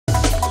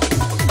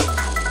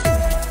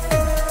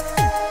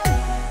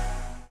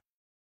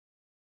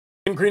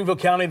In Greenville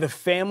County, the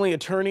family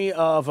attorney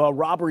of a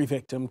robbery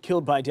victim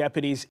killed by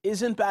deputies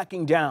isn't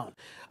backing down.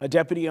 A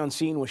deputy on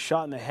scene was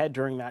shot in the head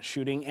during that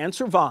shooting and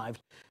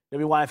survived.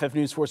 WYFF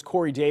News 4's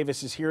Corey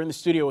Davis is here in the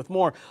studio with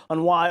more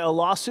on why a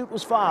lawsuit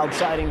was filed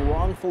citing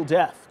wrongful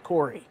death.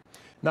 Corey.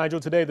 Nigel,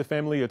 today the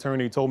family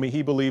attorney told me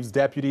he believes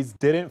deputies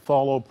didn't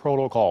follow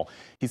protocol.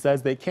 He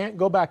says they can't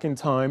go back in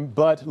time,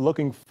 but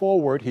looking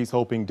forward, he's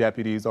hoping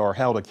deputies are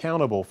held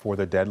accountable for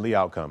the deadly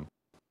outcome.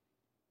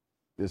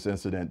 This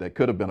incident that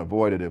could have been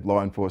avoided if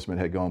law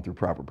enforcement had gone through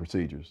proper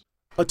procedures.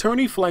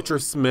 Attorney Fletcher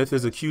Smith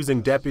is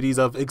accusing deputies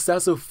of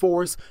excessive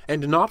force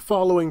and not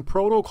following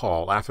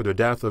protocol after the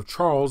death of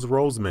Charles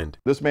Rosemond.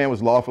 This man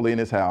was lawfully in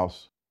his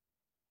house,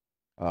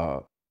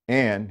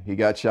 and he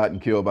got shot and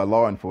killed by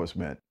law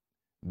enforcement.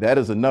 That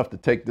is enough to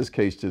take this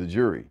case to the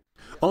jury.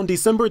 On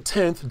December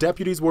 10th,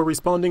 deputies were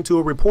responding to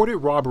a reported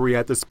robbery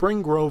at the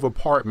Spring Grove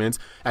Apartments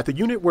at the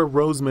unit where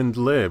Rosemond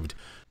lived.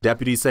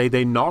 Deputies say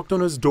they knocked on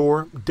his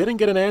door, didn't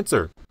get an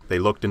answer. They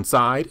looked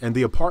inside, and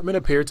the apartment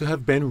appeared to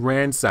have been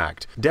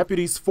ransacked.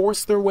 Deputies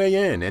forced their way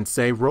in and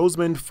say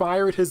Rosemond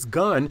fired his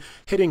gun,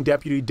 hitting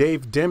Deputy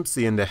Dave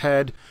Dempsey in the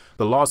head.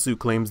 The lawsuit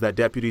claims that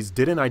deputies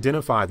didn't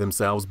identify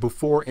themselves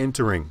before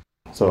entering.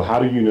 So how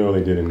do you know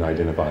they didn't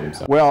identify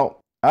themselves? Well,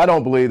 I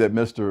don't believe that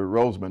Mr.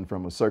 Rosemond,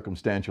 from a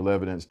circumstantial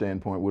evidence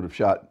standpoint, would have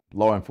shot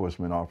law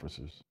enforcement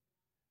officers.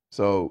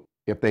 So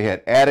if they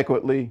had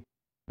adequately,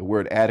 the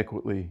word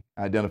adequately,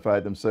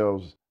 identified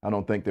themselves, I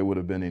don't think there would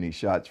have been any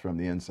shots from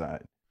the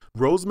inside.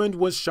 Rosemond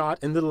was shot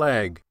in the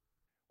leg.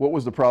 What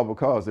was the probable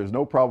cause? There's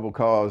no probable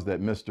cause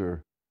that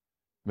Mr.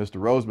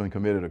 Rosemond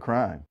committed a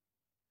crime.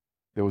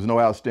 There was no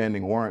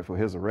outstanding warrant for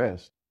his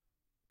arrest.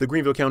 The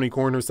Greenville County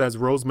coroner says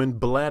Rosemond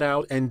bled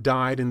out and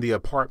died in the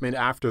apartment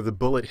after the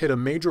bullet hit a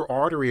major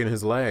artery in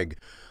his leg.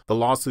 The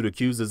lawsuit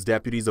accuses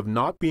deputies of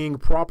not being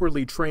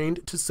properly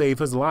trained to save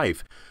his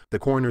life. The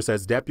coroner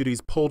says deputies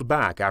pulled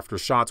back after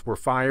shots were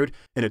fired,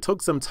 and it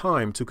took some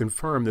time to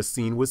confirm the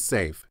scene was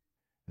safe.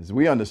 As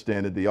we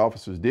understand it, the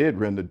officers did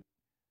render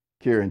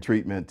care and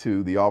treatment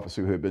to the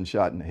officer who had been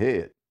shot in the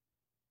head.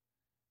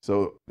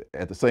 So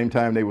at the same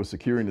time they were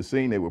securing the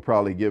scene, they were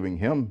probably giving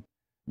him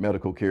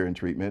medical care and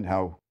treatment.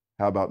 How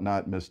about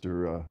not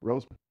Mr.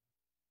 Rosemond?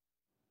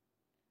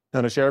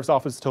 Now, the sheriff's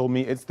office told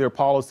me it's their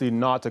policy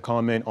not to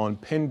comment on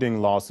pending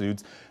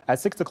lawsuits. At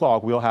 6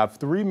 o'clock, we'll have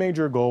 3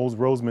 major goals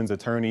Rosemond's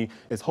attorney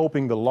is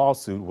hoping the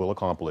lawsuit will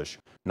accomplish.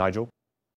 Nigel?